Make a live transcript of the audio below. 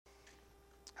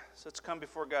So let's come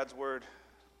before God's word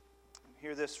and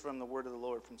hear this from the word of the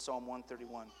Lord from Psalm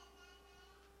 131.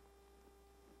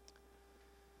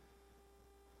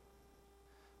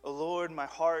 O Lord, my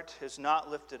heart is not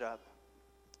lifted up.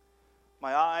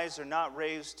 My eyes are not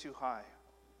raised too high.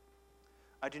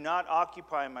 I do not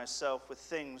occupy myself with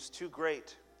things too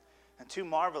great and too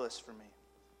marvelous for me.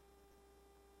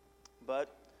 But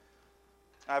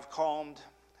I have calmed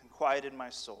and quieted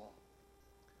my soul,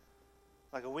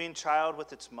 like a weaned child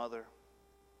with its mother.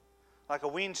 Like a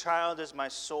weaned child is my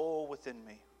soul within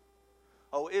me.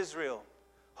 O Israel,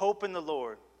 hope in the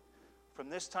Lord from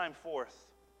this time forth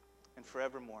and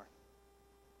forevermore.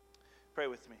 Pray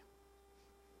with me.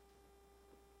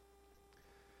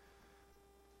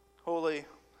 Holy,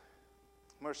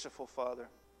 merciful Father,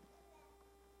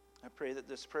 I pray that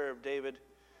this prayer of David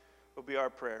will be our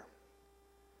prayer,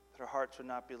 that our hearts would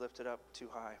not be lifted up too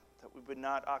high, that we would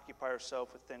not occupy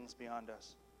ourselves with things beyond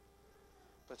us,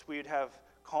 but we would have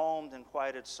calmed and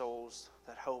quieted souls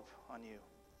that hope on you.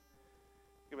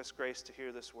 Give us grace to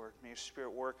hear this word. May your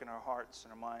Spirit work in our hearts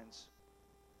and our minds,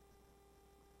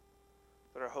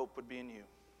 that our hope would be in you.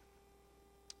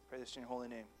 Pray this in your holy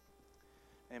name.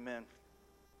 Amen.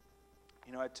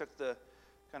 You know, I took the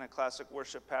kind of classic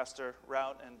worship pastor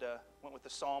route and went with the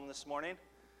psalm this morning.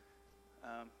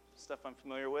 Stuff I'm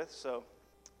familiar with, so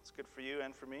it's good for you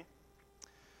and for me.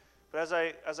 But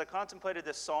as I contemplated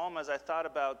this psalm, as I thought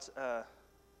about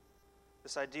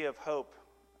this idea of hope,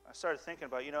 I started thinking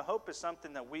about, hope is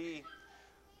something that we,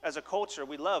 as a culture,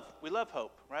 we love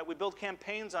hope, right? We build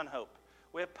campaigns on hope.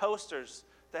 We have posters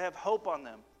that have hope on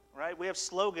them, right? We have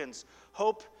slogans,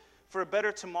 hope for a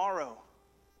better tomorrow.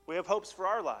 We have hopes for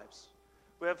our lives.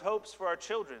 We have hopes for our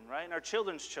children, right? And our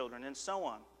children's children, and so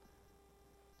on.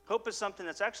 Hope is something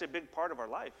that's actually a big part of our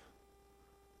life.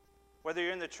 Whether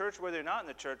you're in the church, whether you're not in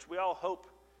the church, we all hope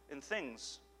in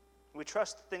things. We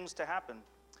trust things to happen.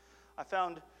 I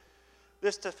found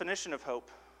this definition of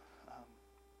hope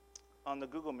on the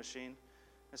Google machine.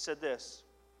 It said this: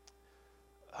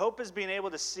 hope is being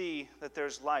able to see that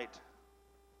there's light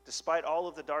despite all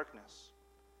of the darkness.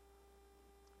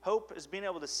 Hope is being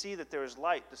able to see that there is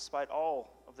light despite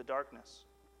all of the darkness.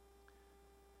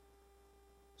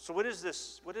 So what is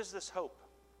this hope?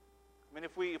 I mean,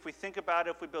 if we think about it,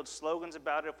 if we build slogans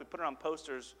about it, if we put it on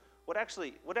posters, what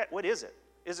is it?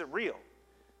 Is it real?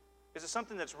 Is it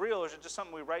something that's real, or is it just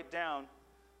something we write down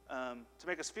to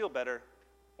make us feel better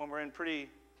when we're in pretty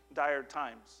dire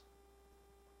times?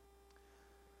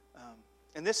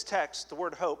 In this text, the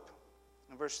word hope,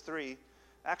 in verse 3,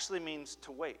 actually means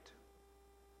to wait.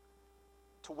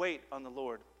 To wait on the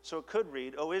Lord. So it could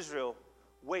read, O Israel,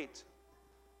 wait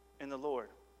in the Lord.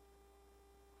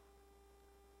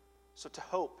 So to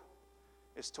hope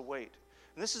is to wait.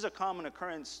 And this is a common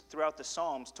occurrence throughout the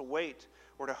Psalms, to wait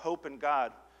or to hope in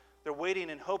God. They're waiting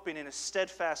and hoping in His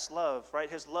steadfast love, right?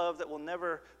 His love that will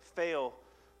never fail.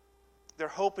 They're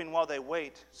hoping while they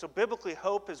wait. So biblically,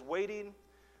 hope is waiting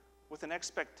with an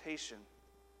expectation.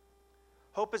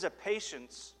 Hope is a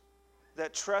patience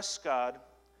that trusts God,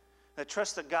 that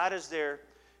trusts that God is there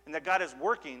and that God is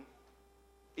working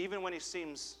even when He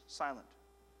seems silent.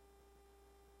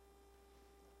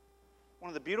 One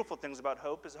of the beautiful things about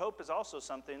hope is also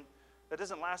something that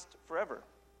doesn't last forever.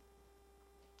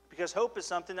 Because hope is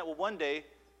something that will one day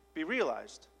be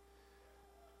realized.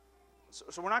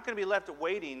 So we're not going to be left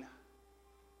waiting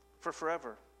for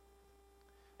forever.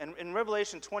 And in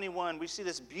Revelation 21, we see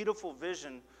this beautiful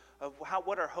vision of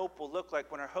what our hope will look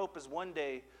like when our hope is one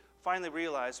day finally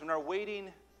realized, when our waiting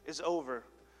is over.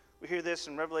 We hear this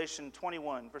in Revelation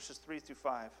 21, verses 3 through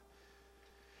 5.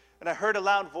 And I heard a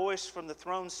loud voice from the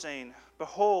throne saying,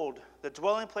 Behold, the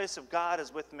dwelling place of God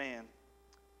is with man.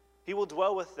 He will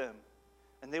dwell with them,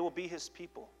 and they will be His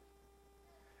people.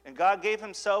 And God gave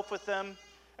Himself with them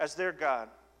as their God.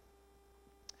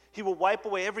 He will wipe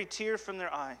away every tear from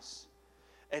their eyes,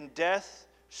 and death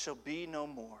shall be no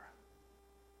more.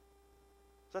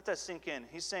 Let that sink in.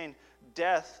 He's saying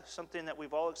death, something that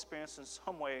we've all experienced in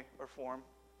some way or form,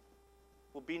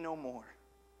 will be no more.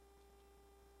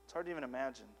 It's hard to even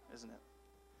imagine, isn't it?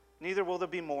 Neither will there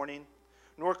be mourning,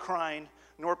 nor crying,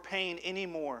 nor pain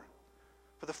anymore,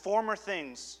 for the former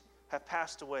things have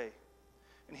passed away.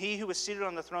 And He who was seated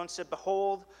on the throne said,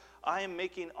 Behold, I am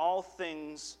making all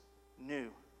things new.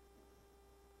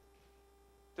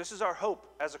 This is our hope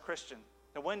as a Christian.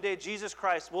 That one day Jesus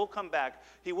Christ will come back.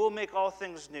 He will make all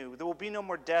things new. There will be no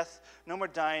more death, no more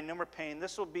dying, no more pain.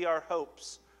 This will be our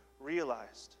hopes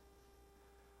realized.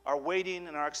 Our waiting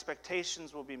and our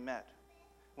expectations will be met.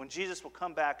 When Jesus will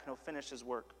come back and He'll finish His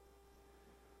work.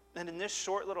 And in this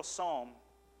short little psalm,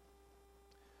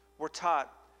 we're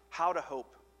taught how to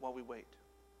hope while we wait.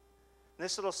 In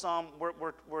this little psalm,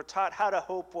 we're taught how to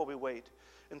hope while we wait.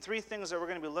 And three things that we're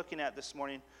going to be looking at this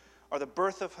morning are the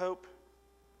birth of hope,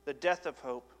 the death of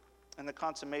hope, and the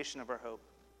consummation of our hope.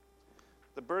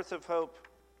 The birth of hope,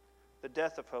 the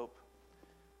death of hope,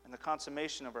 and the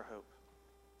consummation of our hope.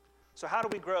 So how do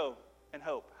we grow in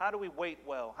hope? How do we wait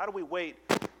well? How do we wait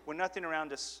when nothing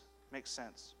around us makes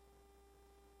sense?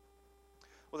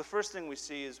 Well, the first thing we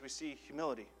see is we see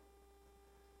humility.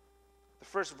 The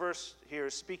first verse here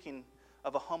is speaking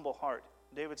of a humble heart.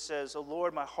 David says, "O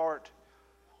Lord, my heart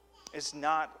is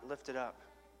not lifted up."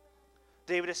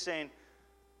 David is saying,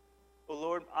 "O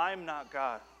Lord, I'm not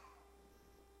God."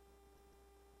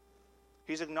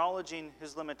 He's acknowledging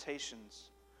his limitations.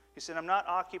 He said, "I'm not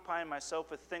occupying myself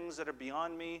with things that are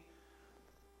beyond me.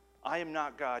 I am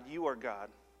not God. You are God."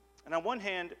 And on one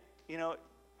hand,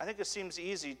 I think it seems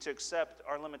easy to accept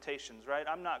our limitations, right?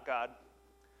 I'm not God.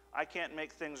 I can't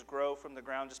make things grow from the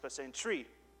ground just by saying tree.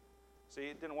 See,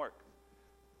 it didn't work.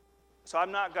 So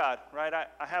I'm not God, right?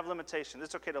 I have limitations.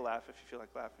 It's okay to laugh if you feel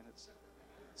like laughing.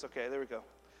 It's okay. There we go.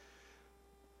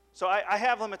 So I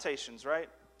have limitations, right?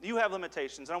 You have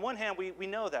limitations. And on one hand, we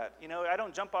know that. I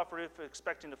don't jump off a roof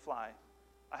expecting to fly.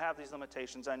 I have these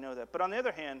limitations. I know that. But on the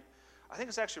other hand, I think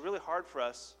it's actually really hard for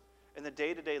us in the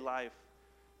day-to-day life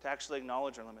to actually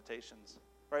acknowledge our limitations,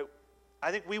 right? I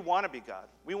think we want to be God.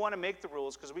 We want to make the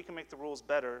rules because we can make the rules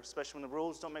better, especially when the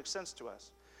rules don't make sense to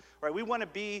us, right? We want to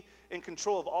be in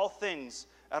control of all things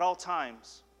at all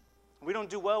times. We don't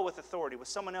do well with authority, with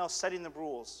someone else setting the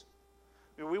rules.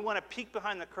 We want to peek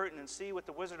behind the curtain and see what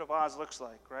the Wizard of Oz looks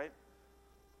like, right?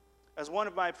 As one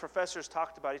of my professors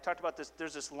talked about, he talked about this,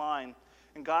 there's this line,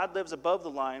 and God lives above the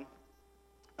line,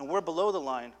 and we're below the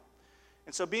line.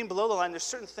 And so being below the line, there's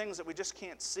certain things that we just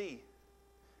can't see.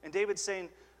 And David's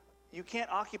saying, you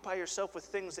can't occupy yourself with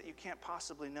things that you can't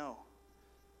possibly know.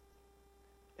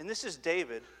 And this is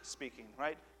David speaking,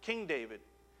 right? King David.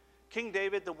 King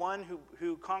David, the one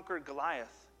who conquered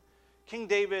Goliath. King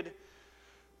David,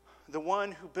 the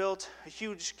one who built a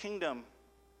huge kingdom.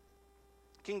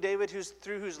 King David,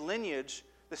 through whose lineage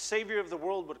the Savior of the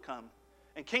world would come.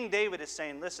 And King David is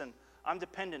saying, listen, I'm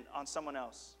dependent on someone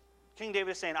else. King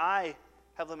David is saying, I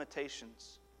have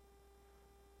limitations.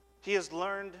 He has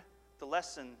learned the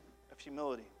lesson of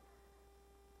humility.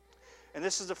 And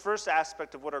this is the first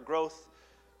aspect of what our growth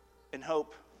in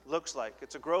hope looks like.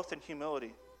 It's a growth in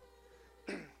humility.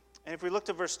 And if we look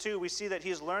to verse 2, we see that he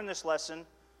has learned this lesson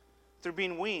through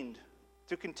being weaned,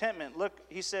 through contentment. Look,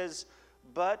 he says,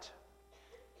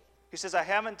 I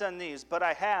haven't done these, but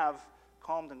I have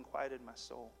calmed and quieted my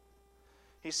soul.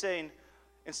 He's saying,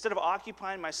 instead of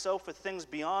occupying myself with things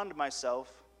beyond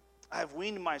myself, I have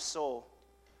weaned my soul.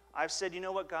 I've said, you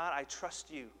know what, God, I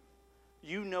trust you.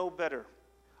 You know better.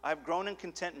 I've grown in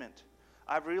contentment.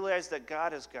 I've realized that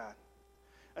God is God.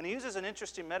 And he uses an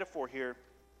interesting metaphor here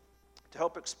to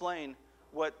help explain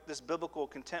what this biblical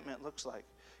contentment looks like.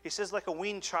 He says, like a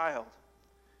weaned child.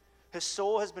 His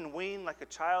soul has been weaned like a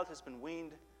child has been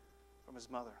weaned from his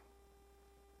mother.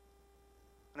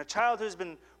 And a child who's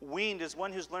been weaned is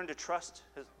one who's learned to trust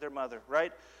their mother,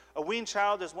 right? A weaned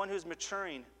child is one who's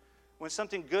maturing when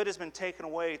something good has been taken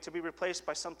away to be replaced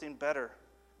by something better,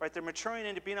 right? They're maturing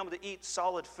into being able to eat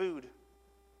solid food.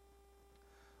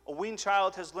 A weaned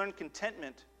child has learned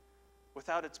contentment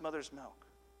without its mother's milk.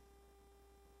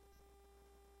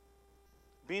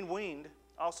 Being weaned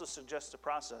also suggests a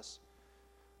process.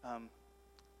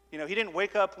 He didn't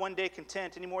wake up one day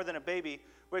content any more than a baby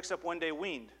wakes up one day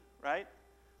weaned, right?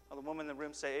 All the women in the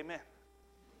room say amen.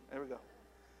 There we go.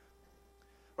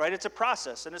 Right? It's a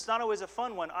process, and it's not always a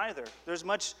fun one either. There's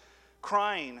much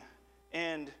crying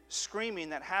and screaming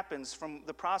that happens from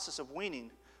the process of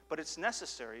weaning, but it's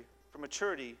necessary for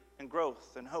maturity and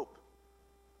growth and hope.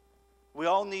 We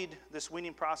all need this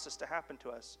weaning process to happen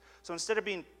to us. So instead of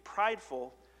being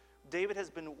prideful, David has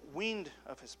been weaned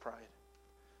of his pride.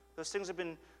 Those things have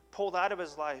been pulled out of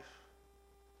his life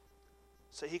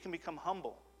so he can become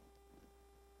humble,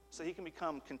 so he can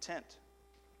become content.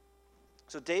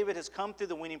 So David has come through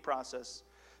the weaning process.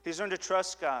 He's learned to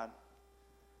trust God.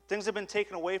 Things have been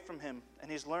taken away from him, and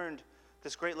he's learned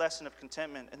this great lesson of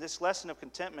contentment. And this lesson of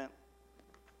contentment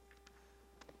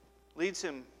leads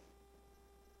him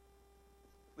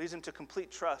to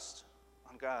complete trust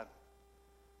on God.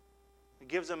 It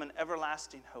gives him an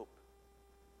everlasting hope.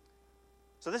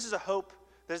 So this is a hope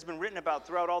that has been written about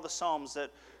throughout all the Psalms,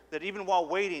 that even while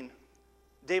waiting,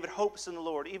 David hopes in the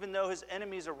Lord. Even though his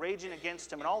enemies are raging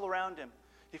against him and all around him,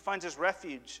 he finds his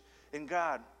refuge in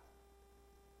God.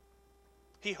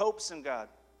 He hopes in God.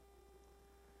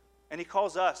 And he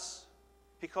calls us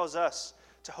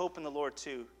to hope in the Lord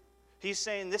too. He's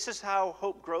saying this is how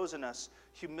hope grows in us.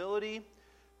 Humility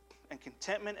and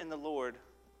contentment in the Lord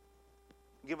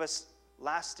give us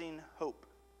lasting hope.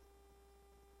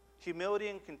 Humility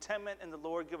and contentment in the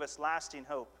Lord give us lasting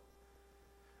hope.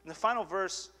 And the final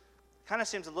verse kind of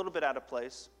seems a little bit out of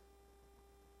place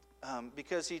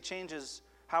because he changes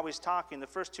how he's talking. The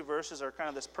first two verses are kind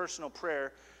of this personal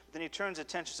prayer. Then he turns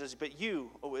attention and says, "But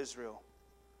you, O Israel."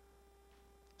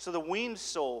 So the weaned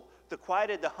soul, the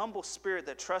quieted, the humble spirit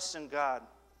that trusts in God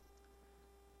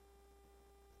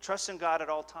at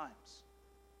all times.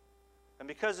 And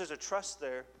because there's a trust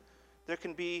there, there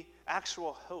can be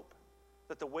actual hope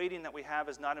that the waiting that we have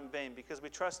is not in vain, because we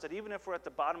trust that even if we're at the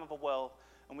bottom of a well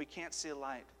and we can't see a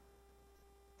light,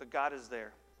 that God is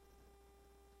there.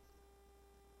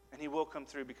 And he will come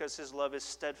through because his love is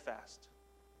steadfast,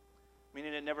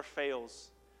 meaning it never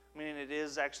fails, meaning it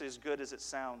is actually as good as it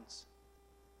sounds.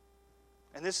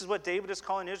 And this is what David is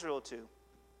calling Israel to.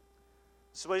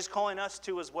 This is what he's calling us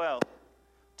to as well.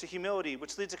 To humility,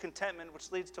 which leads to contentment,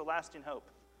 which leads to lasting hope.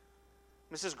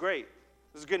 This is great.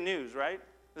 This is good news, right?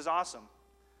 This is awesome.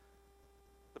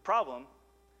 The problem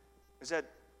is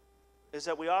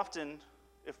that we often,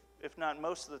 if not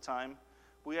most of the time,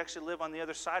 we actually live on the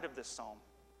other side of this psalm.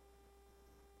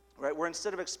 Right? Where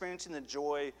instead of experiencing the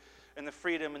joy and the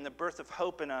freedom and the birth of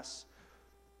hope in us,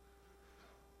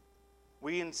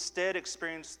 we instead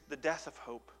experience the death of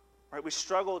hope. Right? We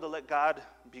struggle to let God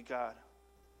be God.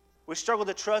 We struggle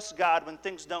to trust God when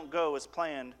things don't go as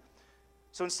planned.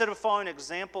 So instead of following an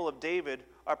example of David,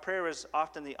 our prayer is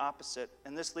often the opposite,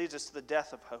 and this leads us to the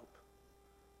death of hope,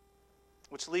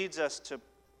 which leads us to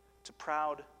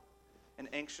proud and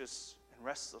anxious and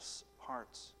restless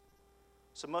hearts.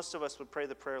 So most of us would pray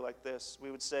the prayer like this.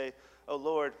 We would say, "Oh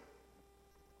Lord,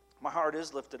 my heart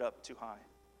is lifted up too high.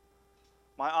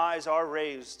 My eyes are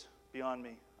raised beyond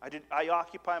me. I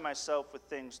occupy myself with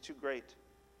things too great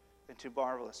and too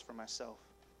marvelous for myself."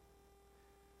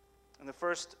 And the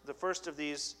first of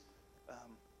these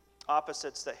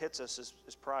opposites that hits us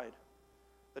is pride.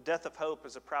 The death of hope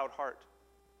is a proud heart.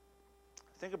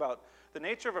 Think about the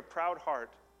nature of a proud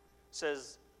heart.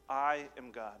 Says, "I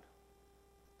am God."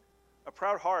 A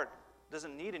proud heart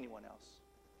doesn't need anyone else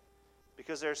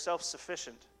because they're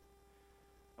self-sufficient.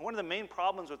 And one of the main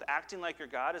problems with acting like you're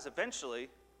God is eventually,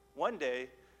 one day,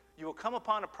 you will come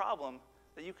upon a problem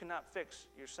that you cannot fix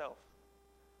yourself.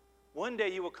 One day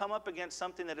you will come up against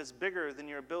something that is bigger than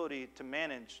your ability to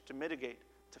manage, to mitigate,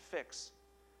 to fix.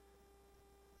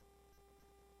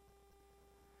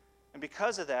 And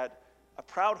because of that, a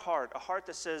proud heart, a heart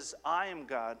that says, "I am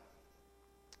God,"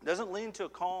 doesn't lead to a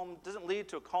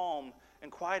calm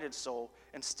and quieted soul.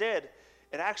 Instead,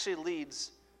 it actually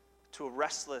leads to a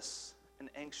restless and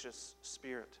anxious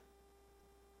spirit.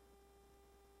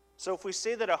 So if we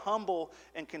say that a humble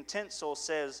and content soul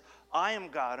says, "I am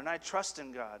God and I trust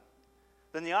in God,"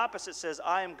 then the opposite says,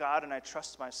 "I am God and I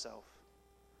trust myself."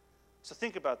 So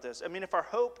think about this. I mean, if our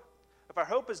hope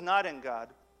is not in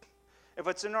God, if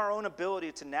it's in our own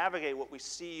ability to navigate what we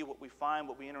see, what we find,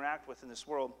 what we interact with in this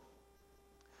world,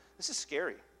 this is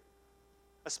scary.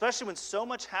 Especially when so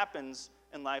much happens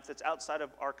in life that's outside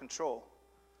of our control.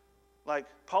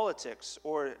 Like politics,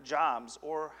 or jobs,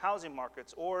 or housing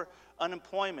markets, or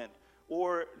unemployment,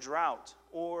 or drought,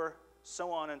 or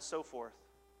so on and so forth.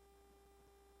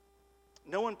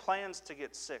 No one plans to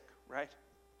get sick, right?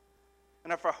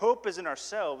 And if our hope is in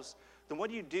ourselves, then what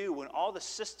do you do when all the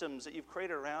systems that you've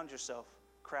created around yourself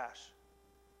crash?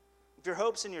 If your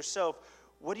hope's in yourself,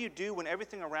 what do you do when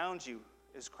everything around you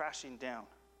is crashing down?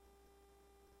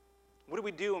 What do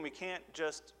we do when we can't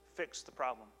just fix the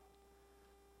problem?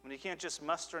 When you can't just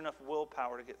muster enough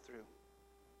willpower to get through?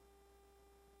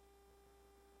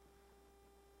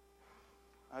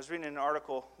 I was reading an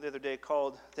article the other day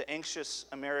called "The Anxious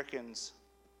Americans."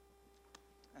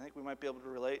 I think we might be able to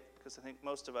relate because I think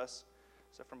most of us,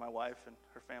 except for my wife and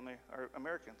her family, are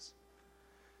Americans.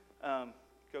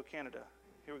 Go Canada.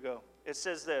 Here we go. It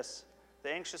says this: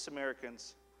 "The Anxious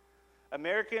Americans.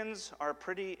 Americans are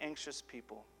pretty anxious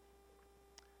people.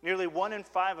 Nearly 1 in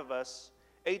 5 of us,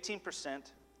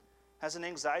 18%, has an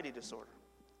anxiety disorder.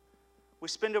 We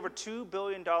spend over $2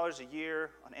 billion a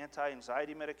year on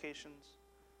anti-anxiety medications.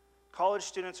 College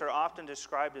students are often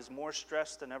described as more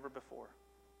stressed than ever before.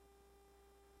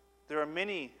 There are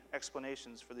many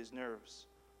explanations for these nerves.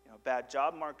 Bad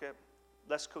job market,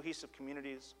 less cohesive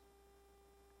communities,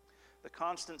 the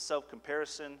constant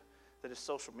self-comparison that is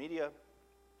social media.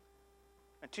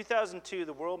 In 2002,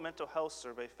 the World Mental Health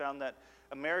Survey found that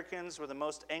Americans were the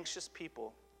most anxious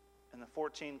people in the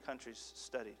 14 countries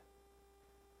studied.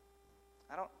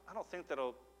 I don't think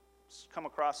that'll come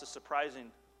across as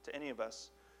surprising to any of us.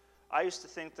 I used to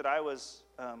think that I was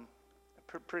a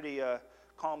pretty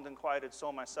calmed and quieted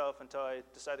soul myself until I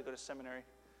decided to go to seminary.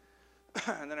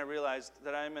 And then I realized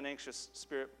that I'm an anxious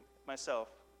spirit myself.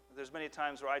 There's many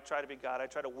times where I try to be God. I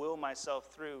try to will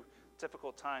myself through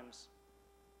difficult times,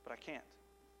 but I can't.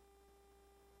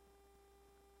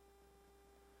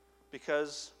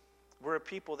 Because we're a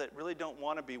people that really don't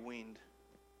want to be weaned.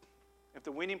 If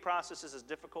the weaning process is as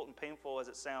difficult and painful as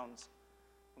it sounds,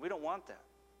 we don't want that.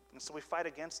 And so we fight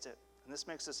against it. And this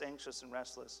makes us anxious and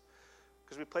restless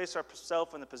because we place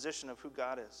ourselves in the position of who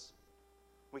God is.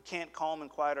 We can't calm and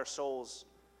quiet our souls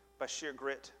by sheer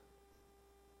grit.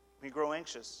 We grow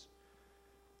anxious.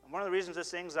 And one of the reasons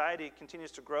this anxiety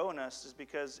continues to grow in us is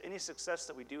because any success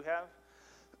that we do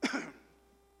have,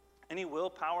 any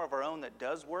willpower of our own that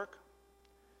does work,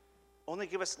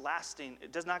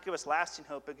 it does not give us lasting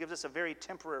hope. It gives us a very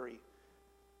temporary,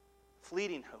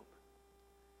 fleeting hope.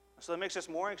 So that makes us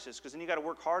more anxious because then you got to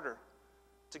work harder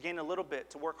to gain a little bit,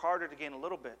 to work harder to gain a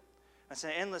little bit. And it's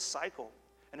an endless cycle.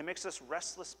 And it makes us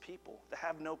restless people that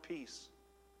have no peace.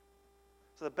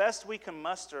 So the best we can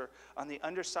muster on the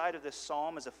underside of this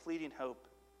psalm is a fleeting hope.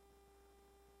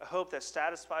 A hope that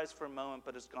satisfies for a moment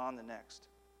but is gone the next.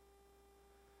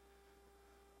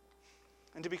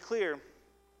 And to be clear,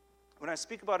 when I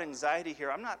speak about anxiety here,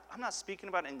 I'm not speaking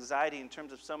about anxiety in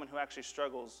terms of someone who actually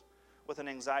struggles with an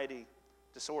anxiety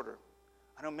disorder.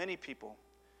 I know many people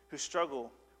who struggle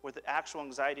with actual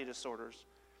anxiety disorders.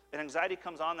 And anxiety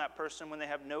comes on that person when they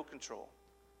have no control.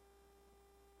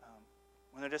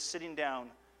 When they're just sitting down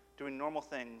doing normal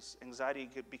things, anxiety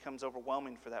becomes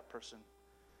overwhelming for that person.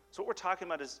 So what we're talking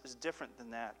about is different than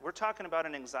that. We're talking about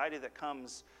an anxiety that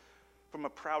comes from a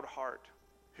proud heart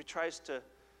who tries to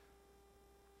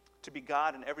be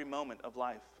God in every moment of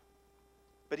life.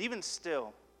 But even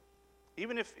still,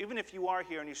 even if you are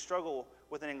here and you struggle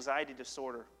with an anxiety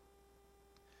disorder,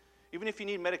 even if you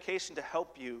need medication to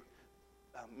help you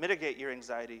mitigate your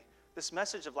anxiety, this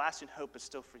message of lasting hope is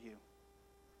still for you.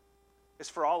 It's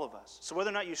for all of us. So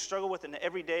whether or not you struggle with an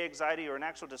everyday anxiety or an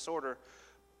actual disorder,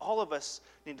 all of us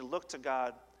need to look to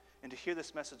God and to hear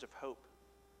this message of hope.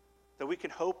 That we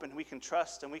can hope and we can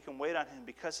trust and we can wait on Him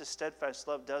because His steadfast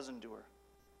love does endure.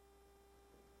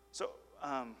 So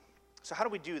how do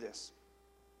we do this?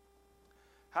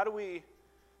 How do we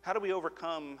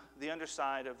overcome the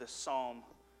underside of this psalm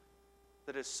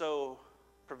that is so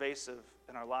pervasive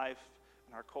in our life,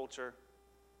 in our culture?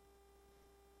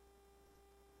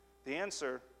 The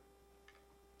answer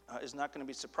is not going to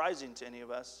be surprising to any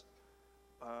of us,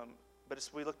 but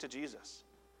we look to Jesus.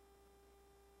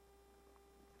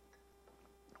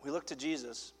 We look to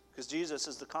Jesus because Jesus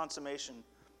is the consummation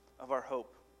of our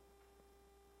hope.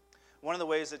 One of the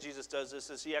ways that Jesus does this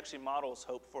is He actually models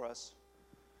hope for us.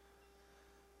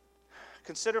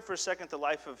 Consider for a second the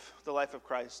life of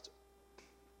Christ.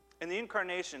 In the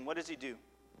incarnation, what does He do?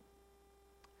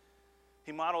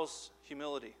 He models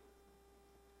humility.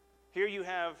 Here you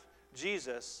have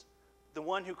Jesus, the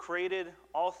one who created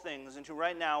all things and who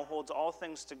right now holds all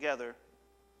things together,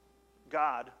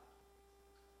 God,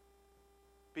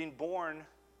 being born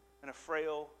in a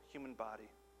frail human body.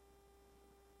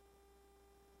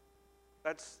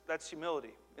 That's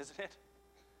humility, isn't it?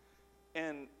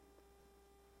 And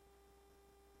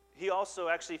He also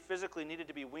actually physically needed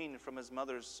to be weaned from His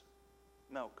mother's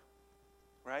milk,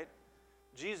 right?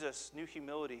 Jesus knew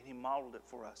humility, and He modeled it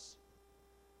for us.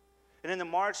 And in the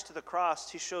march to the cross,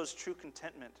 He shows true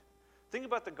contentment. Think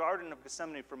about the Garden of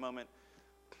Gethsemane for a moment.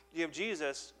 You have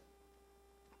Jesus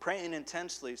praying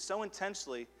intensely, so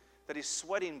intensely that He's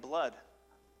sweating blood.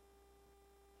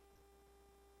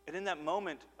 And in that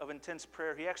moment of intense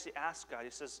prayer, He actually asks God,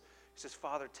 He says,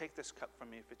 Father, take this cup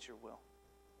from me if it's your will.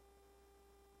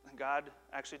 And God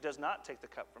actually does not take the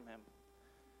cup from Him.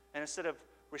 And instead of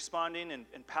responding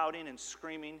and pouting and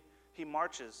screaming, He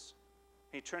marches.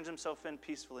 He turns Himself in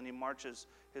peacefully and He marches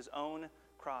His own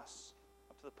cross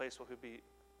up to the place where He'll be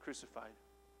crucified.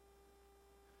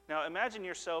 Now imagine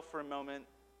yourself for a moment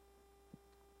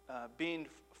being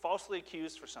falsely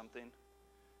accused for something,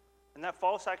 and that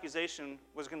false accusation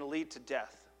was going to lead to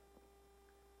death.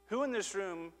 Who in this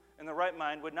room, in the right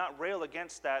mind, would not rail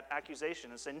against that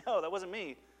accusation and say, no, that wasn't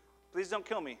me. Please don't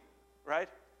kill me, right?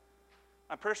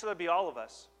 I'm pretty sure that'd be all of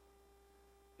us.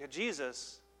 Yet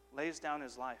Jesus lays down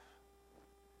His life.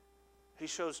 He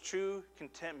shows true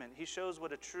contentment. He shows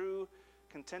what a true,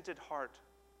 contented heart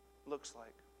looks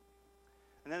like.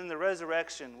 And then in the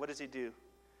resurrection, what does He do?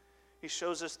 He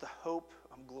shows us the hope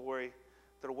of glory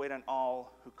that will wait on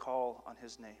all who call on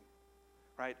His name,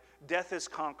 right? Death is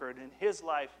conquered, and His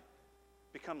life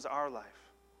becomes our life.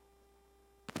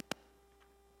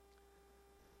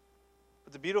 But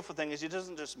But the beautiful thing is he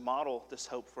doesn't just model this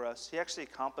hope for us. He actually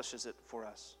accomplishes it for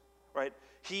us, right?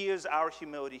 He is our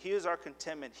humility. He is our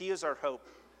contentment. He is our hope.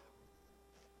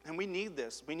 And we need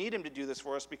this. We need him to do this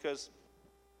for us because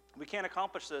we can't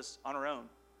accomplish this on our own.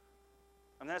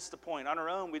 And that's the point. On our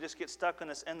own, we just get stuck in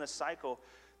this endless cycle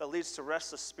that leads to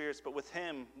restless spirits. But with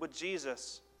him, with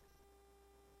Jesus,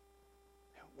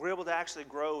 we're able to actually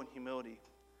grow in humility,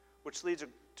 which leads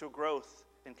to growth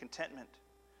in contentment,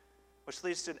 which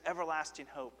leads to an everlasting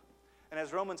hope. And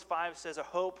as Romans 5 says, a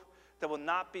hope that will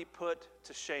not be put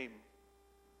to shame.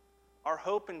 Our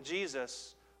hope in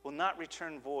Jesus will not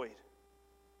return void.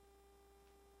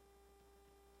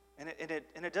 And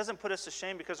it doesn't put us to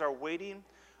shame because our waiting,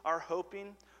 our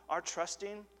hoping, our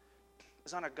trusting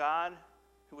is on a God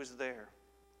who is there.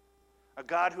 A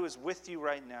God who is with you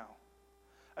right now.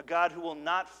 A God who will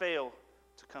not fail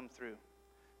to come through.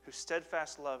 Whose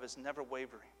steadfast love is never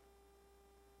wavering.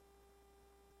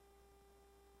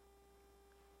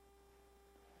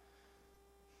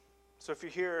 So if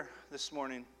you're here this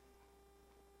morning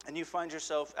and you find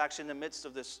yourself actually in the midst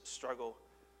of this struggle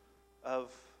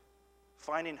of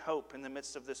finding hope in the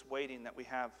midst of this waiting that we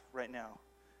have right now,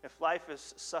 if life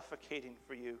is suffocating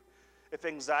for you, if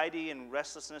anxiety and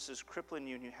restlessness is crippling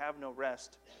you and you have no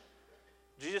rest,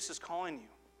 Jesus is calling you.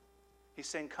 He's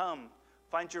saying, come,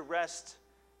 find your rest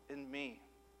in me.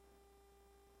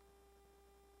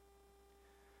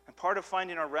 And part of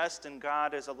finding our rest in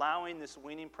God is allowing this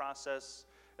weaning process,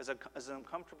 as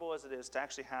uncomfortable as it is, to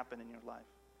actually happen in your life.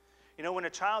 You know, when a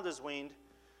child is weaned,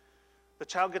 the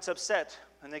child gets upset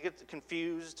and they get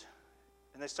confused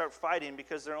and they start fighting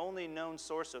because their only known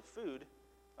source of food,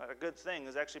 a good thing,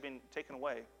 is actually being taken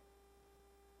away.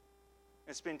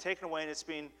 It's being taken away and it's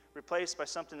being replaced by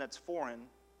something that's foreign.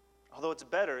 Although it's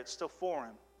better, it's still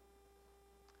foreign.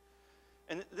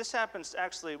 And this happens,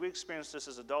 actually, we experience this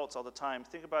as adults all the time.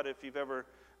 Think about it if you've ever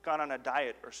gone on a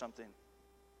diet or something.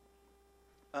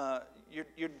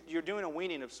 You're doing a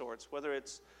weaning of sorts, whether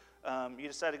it's you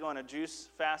decide to go on a juice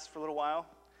fast for a little while,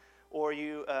 or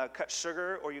you cut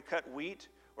sugar, or you cut wheat,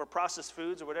 or processed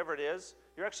foods, or whatever it is.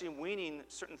 You're actually weaning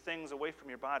certain things away from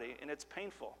your body, and it's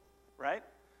painful, right?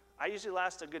 I usually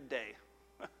last a good day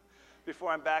before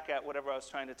I'm back at whatever I was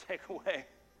trying to take away.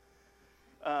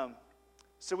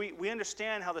 So we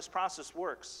understand how this process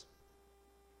works.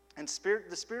 And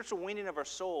the spiritual weaning of our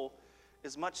soul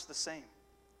is much the same.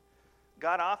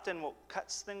 God often will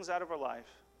cut things out of our life,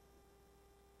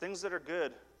 things that are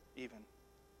good even,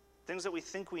 things that we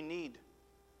think we need.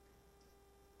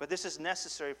 But this is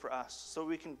necessary for us so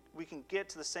we can get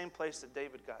to the same place that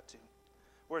David got to,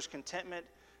 where his contentment,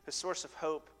 his source of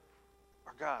hope,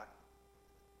 are God.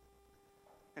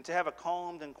 And to have a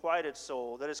calmed and quieted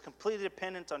soul that is completely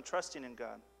dependent on trusting in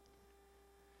God.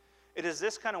 It is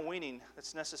this kind of weaning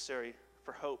that's necessary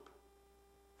for hope,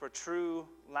 for true,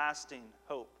 lasting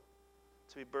hope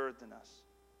to be birthed in us.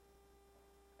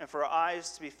 And for our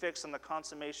eyes to be fixed on the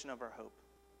consummation of our hope.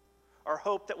 Our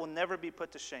hope that will never be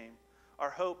put to shame. Our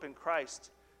hope in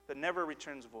Christ that never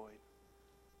returns void.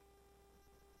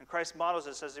 And Christ models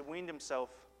this as he weaned himself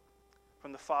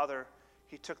from the Father.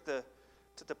 He took the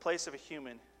place of a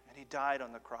human and he died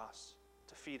on the cross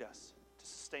to feed us, to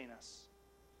sustain us.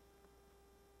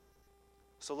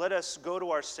 So let us go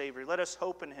to our Savior. Let us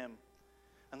hope in him.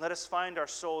 And let us find our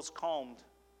souls calmed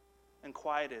and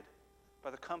quieted by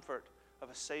the comfort of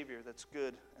a Savior that's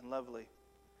good and lovely.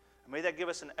 And may that give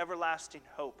us an everlasting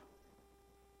hope,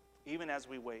 even as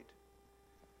we wait.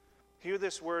 Hear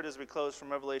this word as we close from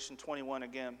Revelation 21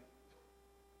 again.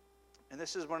 And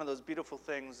this is one of those beautiful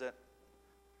things that,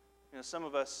 some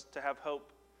of us, to have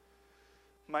hope,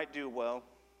 might do well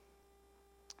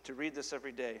to read this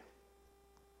every day.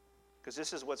 Because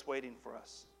this is what's waiting for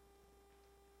us.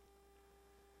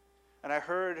 And I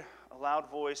heard a loud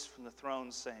voice from the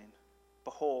throne saying,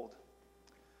 behold,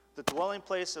 the dwelling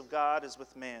place of God is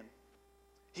with man.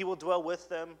 He will dwell with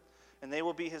them, and they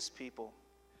will be his people.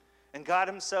 And God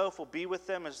himself will be with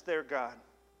them as their God.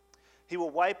 He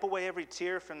will wipe away every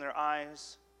tear from their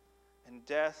eyes, and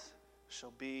death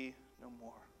shall be no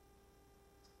more.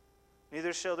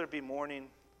 Neither shall there be mourning,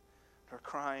 nor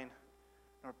crying,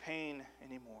 nor pain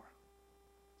anymore.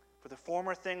 For the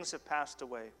former things have passed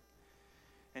away.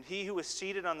 And he who was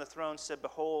seated on the throne said,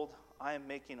 behold, I am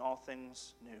making all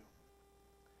things new.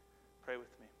 Pray with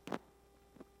me.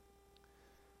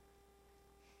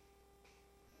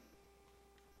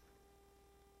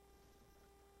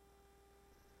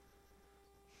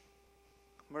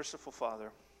 Merciful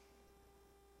Father,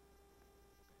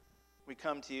 we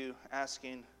come to you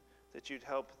asking that you'd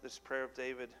help this prayer of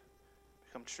David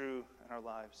become true in our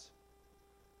lives.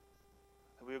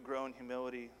 That we would grow in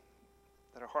humility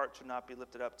that our hearts would not be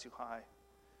lifted up too high,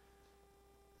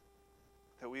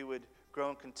 that we would grow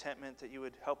in contentment, that you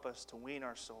would help us to wean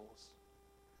our souls,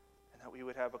 and that we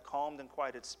would have a calmed and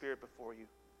quieted spirit before you,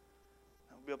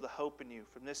 and we'll be able to hope in you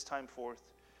from this time forth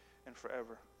and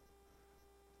forever.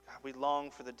 God, we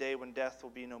long for the day when death will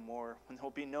be no more, when there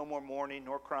will be no more mourning,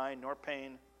 nor crying, nor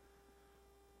pain,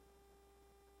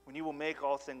 when you will make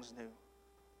all things new.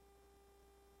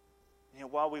 And yet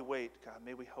while we wait, God,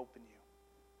 may we hope in you.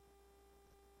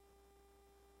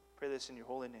 Pray this in your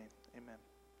holy name. Amen.